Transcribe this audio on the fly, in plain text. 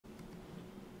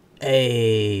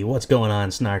Hey, what's going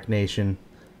on, Snark Nation?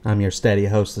 I'm your steady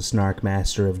host, the Snark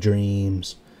Master of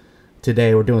Dreams.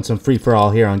 Today we're doing some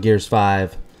free-for-all here on Gears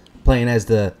 5, playing as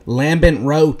the Lambent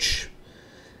Roach.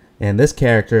 And this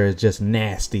character is just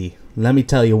nasty. Let me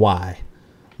tell you why.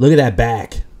 Look at that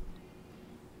back.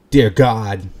 Dear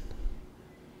God.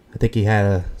 I think he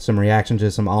had some reaction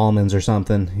to some almonds or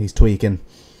something. He's tweaking.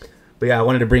 But yeah, I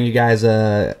wanted to bring you guys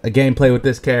a gameplay with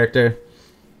this character.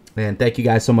 And thank you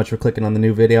guys so much for clicking on the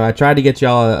new video. I tried to get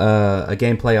y'all a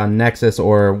gameplay on Nexus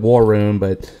or War Room,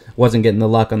 but wasn't getting the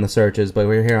luck on the searches. But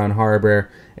we're here on Harbor,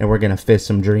 and we're going to fist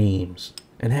some dreams.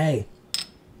 And hey,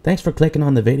 thanks for clicking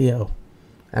on the video.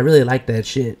 I really like that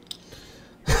shit.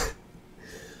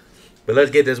 But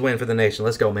let's get this win for the nation.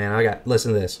 Let's go, man.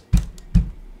 Listen to this.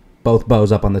 Both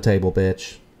bows up on the table,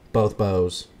 bitch. Both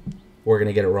bows. We're going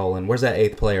to get it rolling. Where's that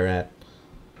 8th player at?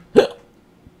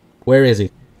 Where is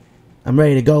he? I'm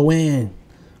ready to go in.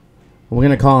 We're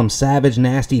going to call him Savage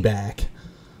Nasty Back.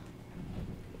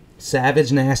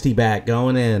 Savage Nasty Back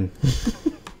going in.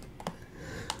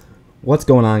 What's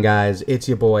going on, guys? It's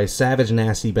your boy, Savage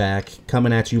Nasty Back,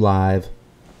 coming at you live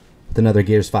with another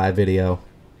Gears 5 video.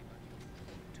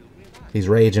 He's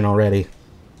raging already.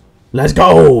 Let's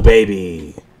go,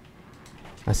 baby.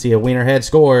 I see a wiener head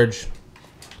Scourge.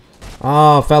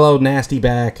 Oh, fellow Nasty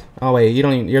Back. Oh, wait, you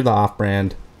don't even, you're the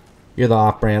off-brand. You're the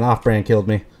off-brand. Off-brand killed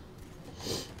me.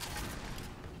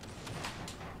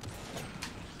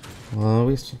 Well,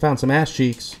 we found some ass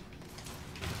cheeks.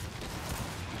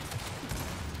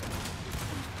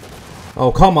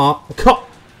 Oh, come on.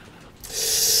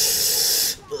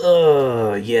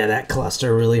 Yeah, that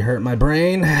cluster really hurt my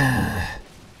brain.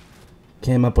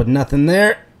 Came up with nothing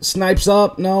there. Snipes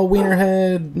up. No, wiener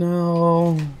head.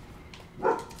 No.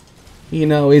 You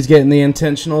know, he's getting the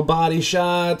intentional body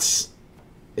shots.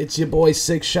 It's your boy,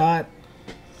 6-shot.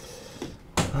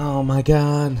 Oh, my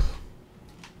God.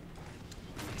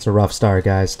 It's a rough start,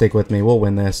 guys. Stick with me. We'll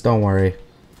win this. Don't worry.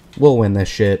 We'll win this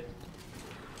shit.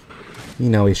 You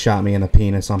know he shot me in the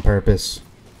penis on purpose.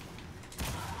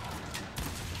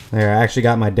 There, I actually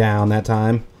got my down that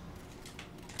time.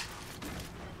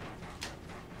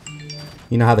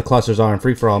 You know how the clusters are in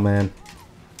free-for-all, man.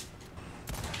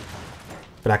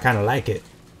 But I kind of like it.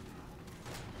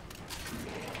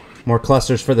 More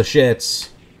clusters for the shits.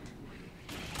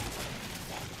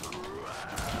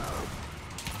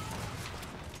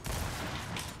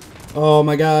 Oh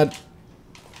my God.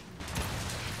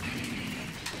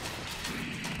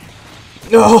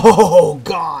 Oh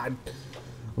God.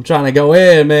 I'm trying to go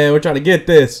in, man. We're trying to get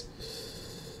this.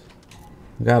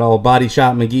 Got all body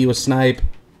shot McGee with snipe.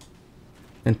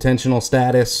 Intentional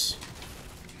status.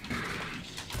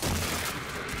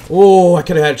 Oh, I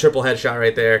could have had a triple headshot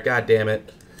right there. God damn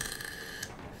it.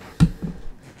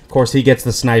 Of course, he gets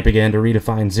the snipe again to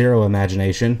redefine zero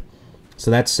imagination.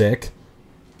 So that's sick.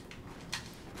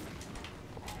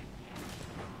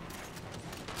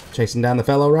 Chasing down the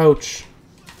fellow Roach.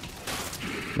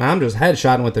 Man, I'm just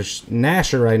headshotting with the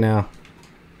Nasher right now.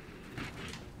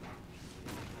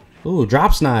 Ooh,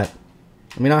 drop snot.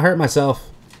 I mean, I hurt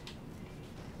myself.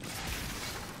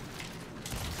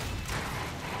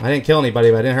 I didn't kill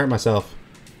anybody, but I didn't hurt myself.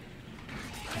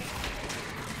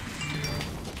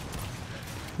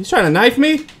 He's trying to knife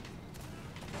me?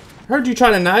 Heard you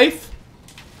trying to knife?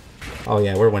 Oh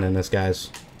yeah, we're winning this, guys.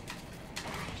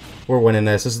 We're winning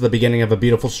this. This is the beginning of a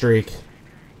beautiful streak.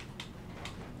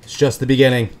 It's just the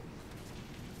beginning.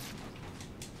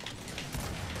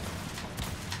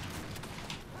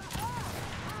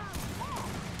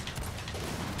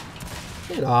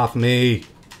 Get off me.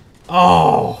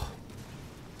 Oh!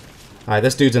 Alright,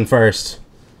 this dude's in first.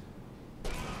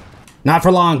 Not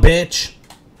for long, bitch!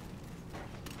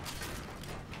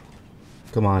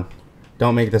 Come on.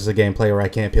 Don't make this a gameplay where I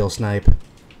can't peel snipe.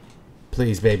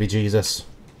 Please, baby Jesus.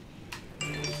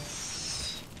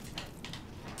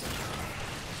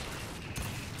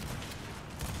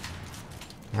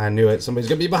 I knew it. Somebody's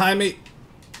gonna be behind me.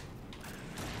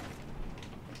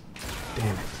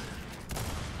 Damn it.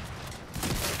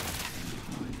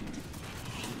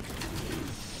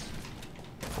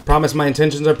 I promise my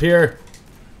intentions are pure.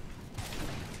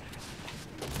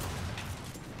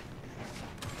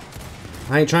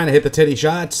 I ain't trying to hit the titty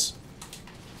shots.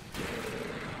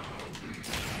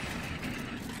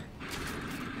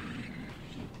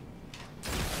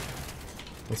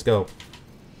 Let's go.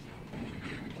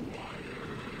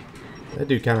 That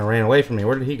dude kind of ran away from me.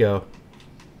 Where did he go?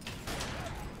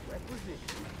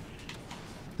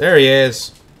 There he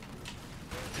is.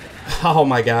 Oh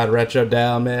my God, retro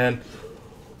down, man.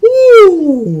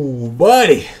 Woo,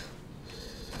 buddy.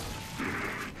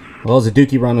 Well, it was a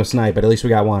dookie run with snipe, but at least we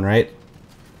got one, right?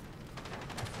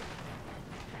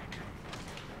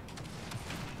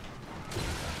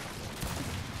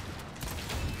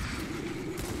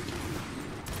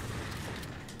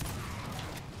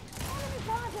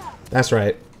 That's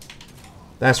right.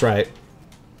 That's right.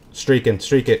 Streaking.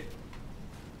 Streak it.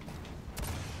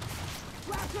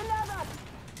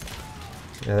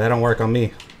 Yeah, that don't work on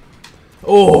me.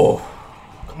 Oh!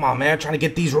 Come on, man. Trying to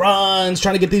get these runs.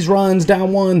 Trying to get these runs.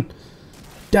 Down one.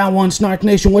 Down one, Snark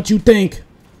Nation. What you think?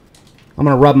 I'm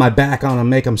going to rub my back on him,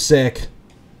 make him sick.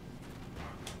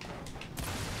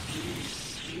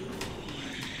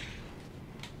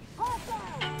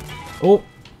 Oh.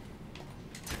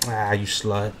 Ah, you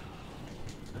slut.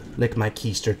 Lick my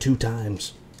keister 2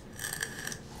 times.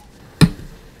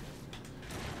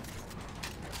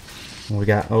 We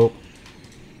got... Oh.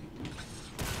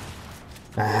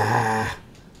 Ah.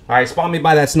 Alright, spawn me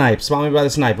by that snipe. Spawn me by the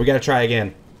snipe. We gotta try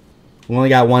again. We only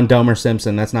got 1 Domer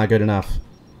Simpson. That's not good enough.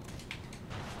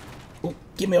 Oh,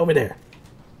 get me over there.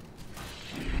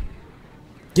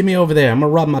 Get me over there. I'm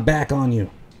gonna rub my back on you.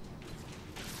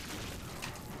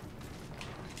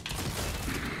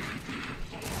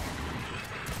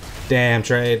 Damn,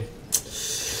 trade.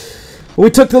 We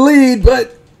took the lead,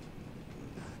 but...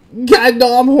 God,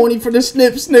 no, I'm horny for the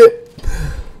snip.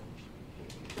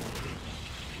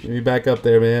 Get me back up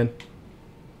there, man.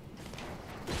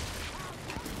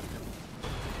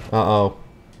 Uh-oh.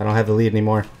 I don't have the lead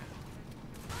anymore.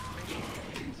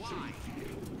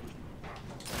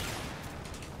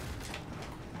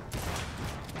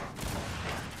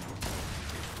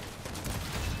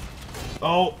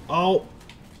 Oh, oh.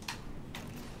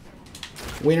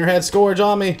 Wiener had scourge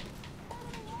on me.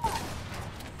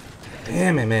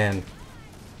 Damn it, man.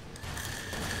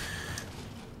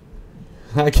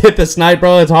 I get the snipe,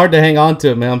 bro. It's hard to hang on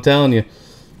to it, man. I'm telling you.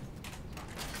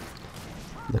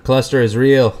 The cluster is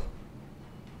real.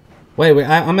 Wait,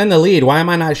 I'm in the lead. Why am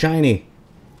I not shiny?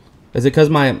 Is it because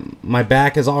my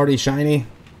back is already shiny?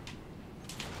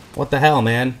 What the hell,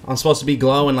 man? I'm supposed to be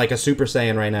glowing like a Super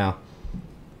Saiyan right now.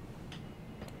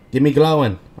 Get me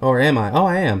glowing. Or am I? Oh,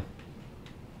 I am.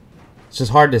 It's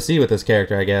just hard to see with this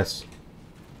character, I guess.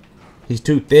 He's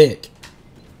too thick.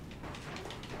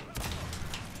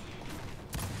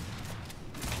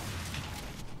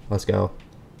 Let's go.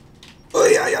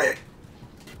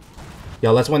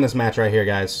 Yo, let's win this match right here,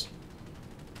 guys.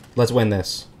 Let's win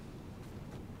this.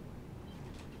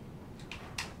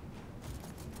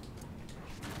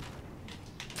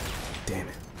 Damn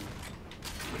it.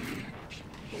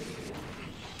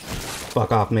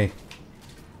 Fuck off me.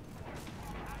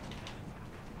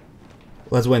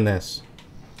 Let's win this.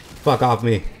 Fuck off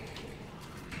me.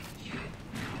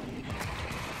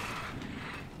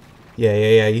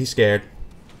 Yeah, he's scared.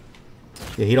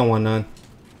 Yeah, he don't want none.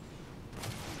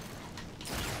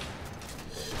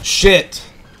 Shit!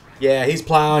 Yeah, he's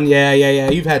plowing. Yeah.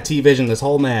 You've had T-Vision this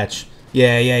whole match.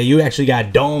 Yeah, you actually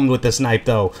got domed with the snipe,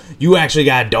 though. You actually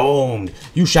got domed.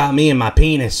 You shot me in my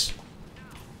penis.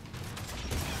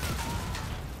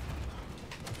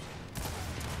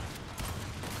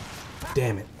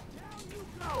 Damn it.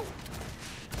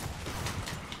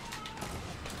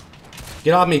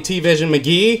 Get off me, T-Vision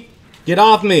McGee. Get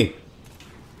off me.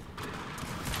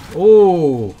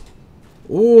 Ooh.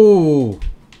 Ooh.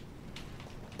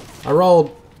 I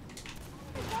rolled.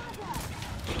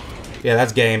 Yeah,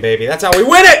 that's game, baby. That's how we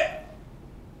win it!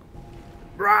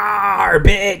 Rawr,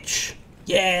 bitch.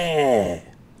 Yeah.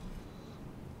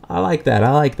 I like that.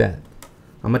 I like that.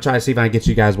 I'm going to try to see if I can get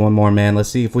you guys one more, man. Let's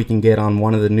see if we can get on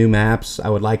one of the new maps. I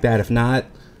would like that. If not,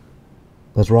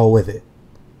 let's roll with it.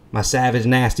 My savage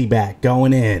nasty back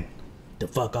going in. The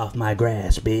fuck off my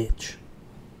grass, bitch.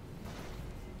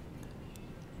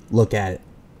 Look at it.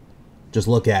 Just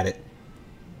look at it.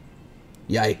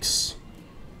 Yikes.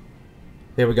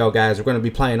 Here we go, guys. We're going to be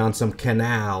playing on some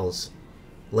canals.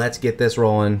 Let's get this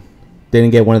rolling.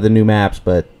 Didn't get one of the new maps,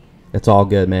 but it's all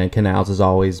good, man. Canals is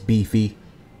always beefy.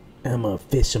 I'm gonna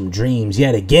fish some dreams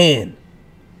yet again.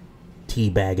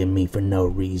 Teabagging me for no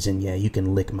reason. Yeah, you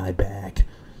can lick my back.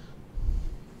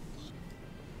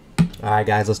 Alright,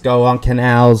 guys, let's go on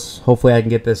canals. Hopefully I can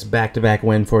get this back-to-back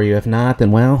win for you. If not,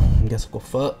 then, well, I guess I'll go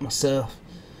fuck myself.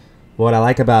 What I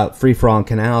like about free-for-all on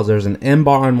canals, there's an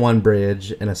M-bar on one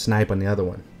bridge and a snipe on the other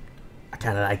one. I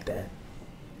kind of like that.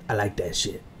 I like that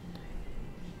shit.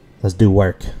 Let's do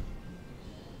work.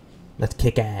 Let's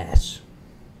kick ass.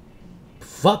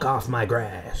 Fuck off my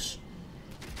grass.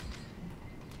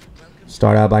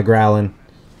 Start out by growling.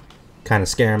 Kind of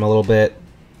scare him a little bit.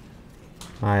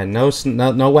 Alright,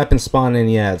 no weapon spawning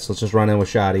yet, so let's just run in with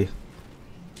Shoddy.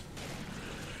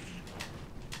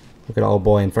 Look at old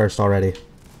boy in first already.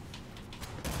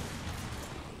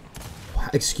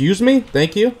 Excuse me?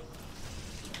 Thank you.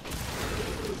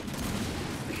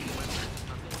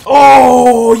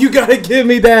 Oh, you gotta give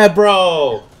me that,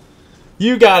 bro.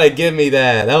 You gotta give me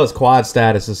that. That was quad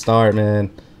status to start,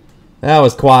 man. That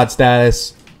was quad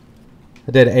status.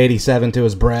 I did 87 to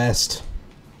his breast.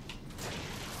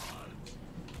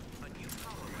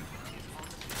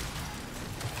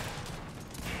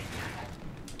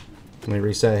 Let me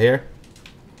reset here.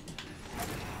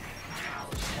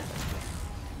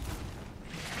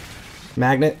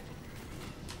 Magnet.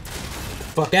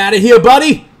 Fuck out of here,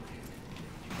 buddy!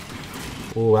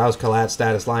 Ooh, that was collat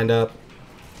status lined up.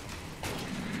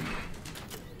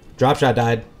 Drop shot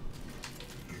died.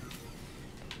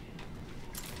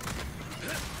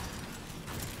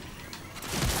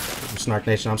 Snark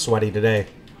Nation, I'm sweaty today.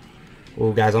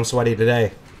 Ooh, guys, I'm sweaty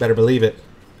today. Better believe it.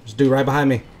 There's a dude right behind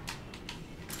me.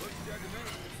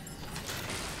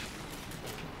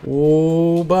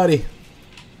 Ooh, buddy.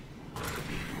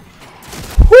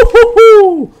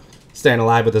 Woo-hoo-hoo! Staying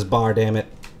alive with this bar, damn it.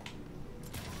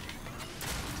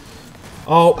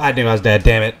 Oh, I knew I was dead,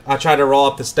 damn it. I tried to roll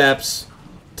up the steps.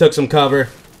 Took some cover.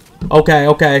 Okay,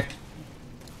 okay.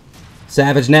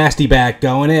 Savage Nasty back,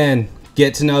 going in.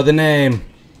 Get to know the name.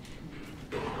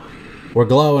 We're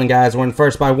glowing, guys. We're in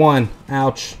first by 1.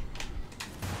 Ouch.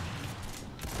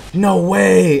 No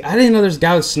way. I didn't know there's a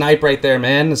guy with snipe right there,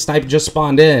 man. The snipe just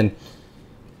spawned in.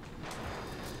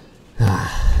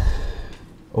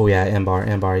 Oh, yeah, M-bar,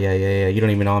 M-bar. Yeah, yeah, yeah. You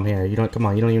don't even know I'm here. You don't, come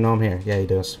on, you don't even know I'm here. Yeah, he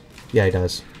does. Yeah, he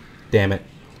does. Damn it.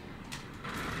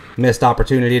 Missed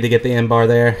opportunity to get the M-bar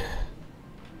there.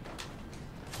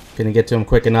 Couldn't get to him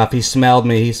quick enough. He smelled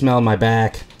me. He smelled my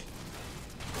back.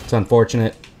 It's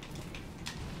unfortunate.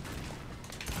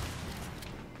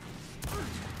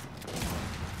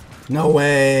 No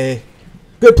way.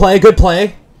 Good play, good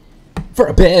play. For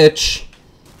a bitch.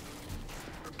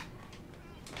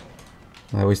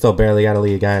 We still barely got a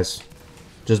lead, guys.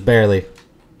 Just barely.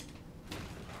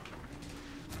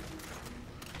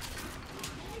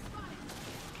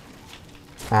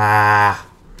 Ah.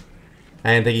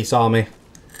 I didn't think he saw me.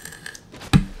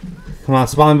 Come on,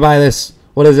 spawn by this.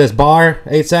 What is this, bar?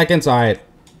 8 seconds? Alright.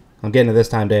 I'm getting it this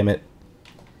time, damn it.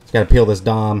 Just gotta peel this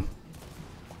Dom.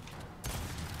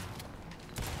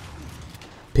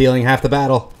 Peeling half the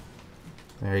battle.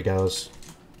 There he goes.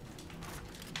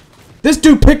 This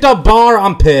dude picked up bar.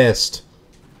 I'm pissed.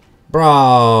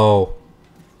 Bro.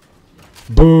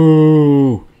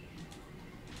 Boo.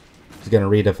 He's going to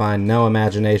redefine no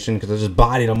imagination because I just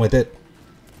bodied him with it.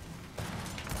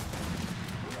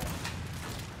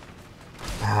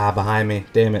 Ah, behind me.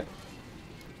 Damn it.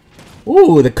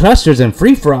 Ooh, the clusters in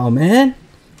free-for-all, man.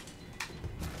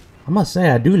 I must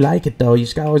say, I do like it, though. You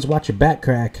just got to always watch your back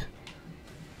crack.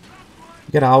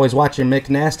 You gotta always watch your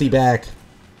McNasty back.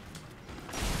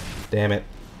 Damn it.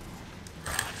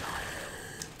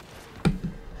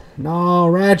 No,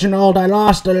 Reginald, I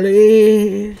lost the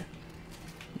lead.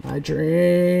 My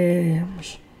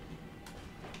dreams.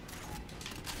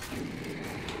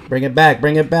 Bring it back,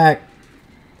 bring it back.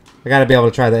 I gotta be able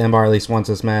to try the M-bar at least once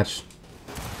this match.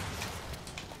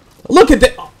 Look at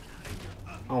that!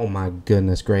 Oh my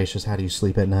goodness gracious, how do you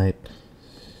sleep at night?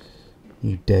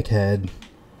 You dickhead.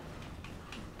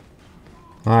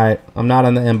 Alright, I'm not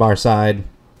on the M-bar side.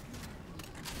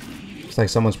 Looks like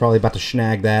someone's probably about to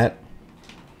snag that.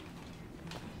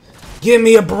 Give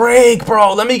me a break,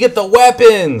 bro! Let me get the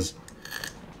weapons!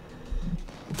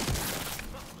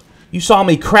 You saw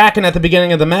me cracking at the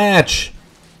beginning of the match.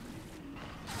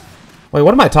 Wait,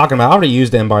 what am I talking about? I already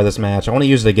used the M-bar this match. I want to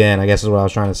use it again, I guess is what I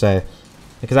was trying to say.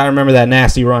 Because I remember that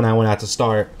nasty run I went out to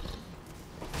start.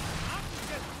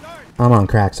 I'm on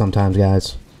crack sometimes,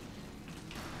 guys.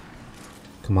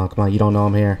 Come on, come on. You don't know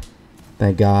I'm here.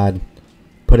 Thank God.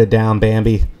 Put it down,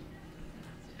 Bambi.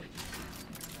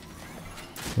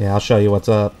 Yeah, I'll show you what's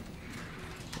up.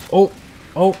 Oh,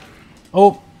 oh,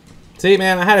 oh. See,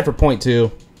 man, I had it for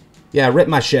 .2. Yeah, rip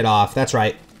my shit off. That's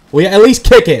right. Well, yeah, at least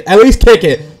kick it. At least kick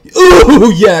it.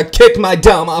 Ooh, yeah, kick my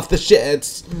dumb off the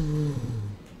shits.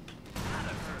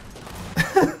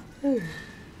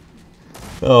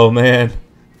 Oh, man.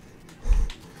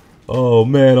 Oh,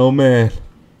 man, oh, man.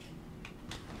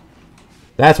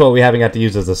 That's what we haven't got to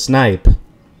use as a snipe.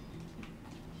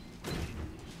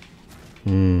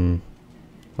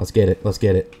 Let's get it. Let's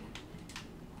get it.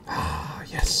 Ah,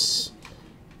 yes.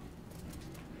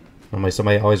 Normally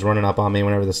somebody always running up on me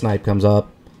whenever the snipe comes up.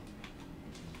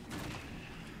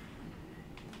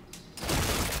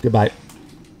 Goodbye.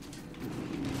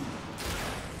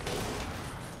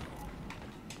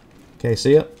 Okay,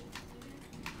 see ya.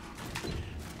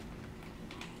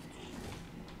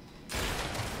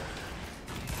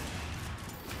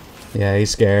 Yeah, he's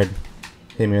scared.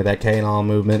 Hit me with that K and all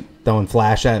movement. Throwing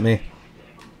flash at me.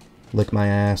 Lick my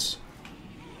ass.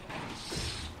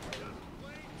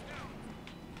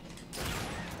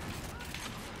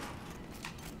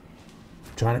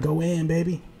 Trying to go in,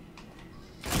 baby.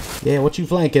 Yeah, what you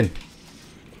flanking?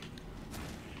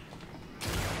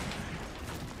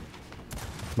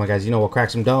 Come on, guys. You know we'll crack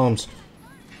some domes.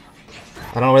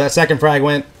 I don't know where that second frag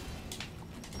went.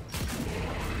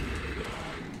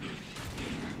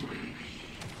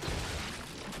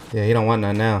 Yeah, he don't want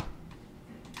none now.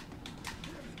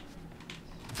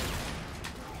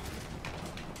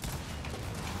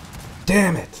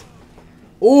 Damn it.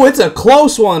 Ooh, it's a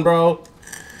close one, bro.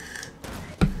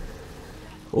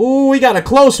 Ooh, we got a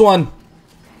close one.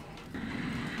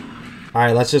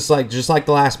 Alright, let's just like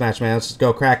the last match, man. Let's just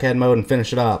go crackhead mode and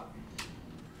finish it up.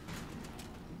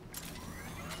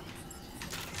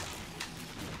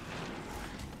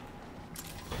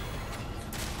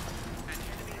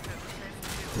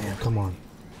 Damn, come on.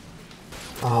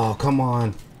 Oh, come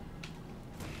on.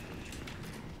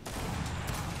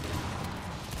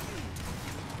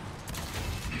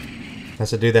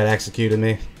 That's the dude that executed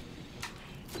me.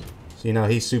 So, you know,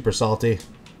 he's super salty.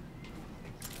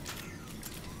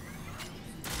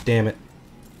 Damn it.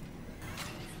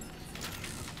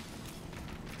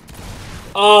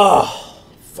 Oh,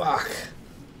 fuck.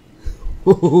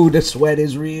 Ooh, the sweat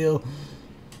is real.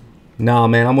 No,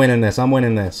 man, I'm winning this. I'm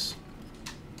winning this.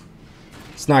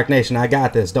 Snark Nation, I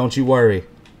got this. Don't you worry.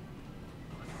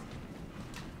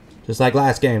 Just like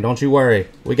last game, don't you worry.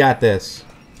 We got this.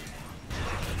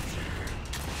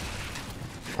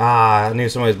 Ah, I knew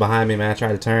somebody was behind me, man. I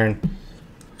tried to turn.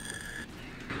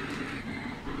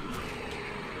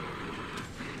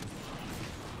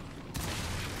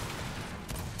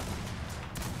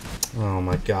 Oh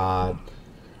my god.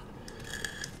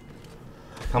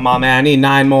 Come on, man. I need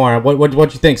 9 more.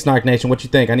 What you think, Snark Nation? What you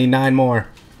think? I need 9 more.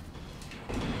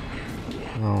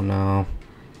 Oh no.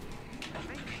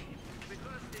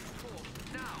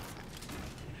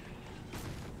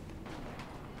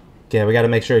 Okay, we got to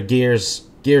make sure Gears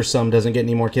some doesn't get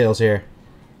any more kills here.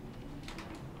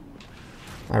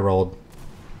 I rolled.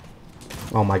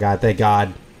 Oh my god, thank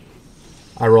god.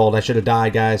 I rolled. I should have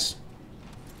died, guys.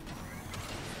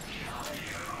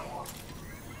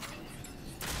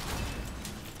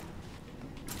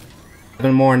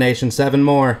 Seven more, Nation. 7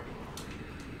 more.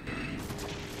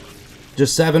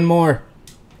 Just 7 more.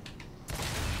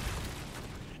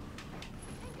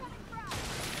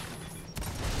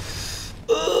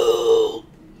 Ooh.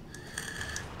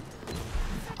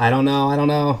 I don't know. I don't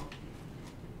know.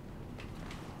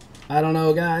 I don't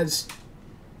know, guys.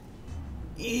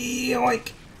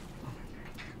 Yoink.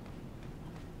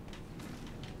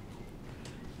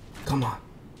 Come on.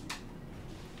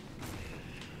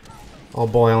 Oh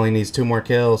boy, only needs 2 more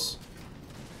kills.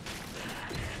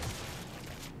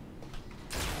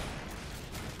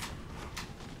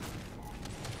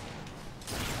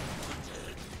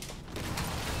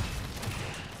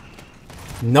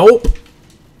 Nope.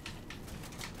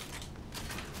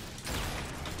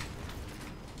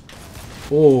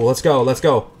 Oh, let's go. Let's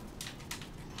go.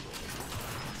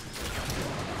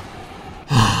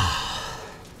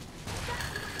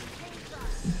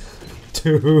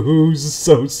 Dude, this is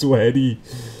so sweaty.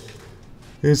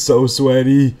 It's so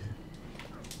sweaty.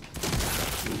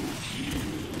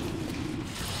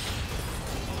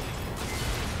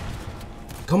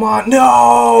 Come on.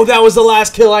 No, that was the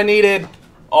last kill I needed.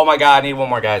 Oh my god, I need 1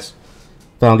 more, guys.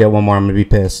 If I don't get 1 more, I'm gonna be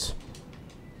pissed.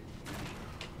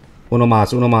 Uno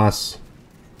más, uno más.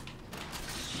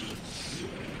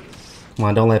 Come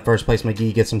on, don't let first place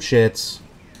McGee get some shits.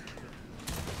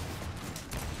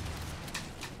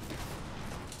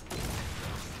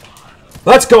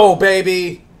 Let's go,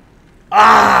 baby!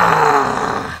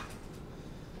 Ah!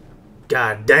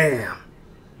 God damn.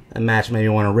 That match made me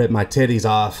want to rip my titties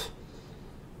off.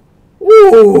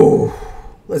 Woo!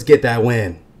 Let's get that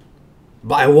win.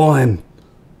 By 1.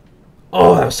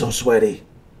 Oh, that was so sweaty.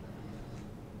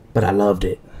 But I loved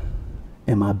it.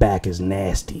 And my back is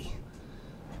nasty.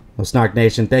 Well, Snark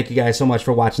Nation, thank you guys so much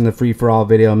for watching the free-for-all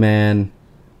video, man.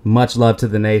 Much love to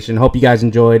the nation. Hope you guys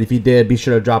enjoyed. If you did, be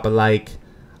sure to drop a like.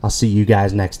 I'll see you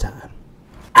guys next time.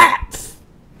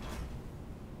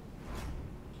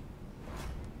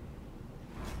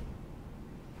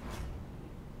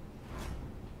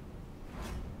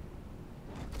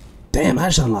 Damn, I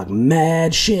just unlocked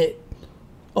mad shit.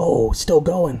 Oh, it's still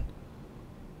going.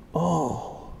 Oh.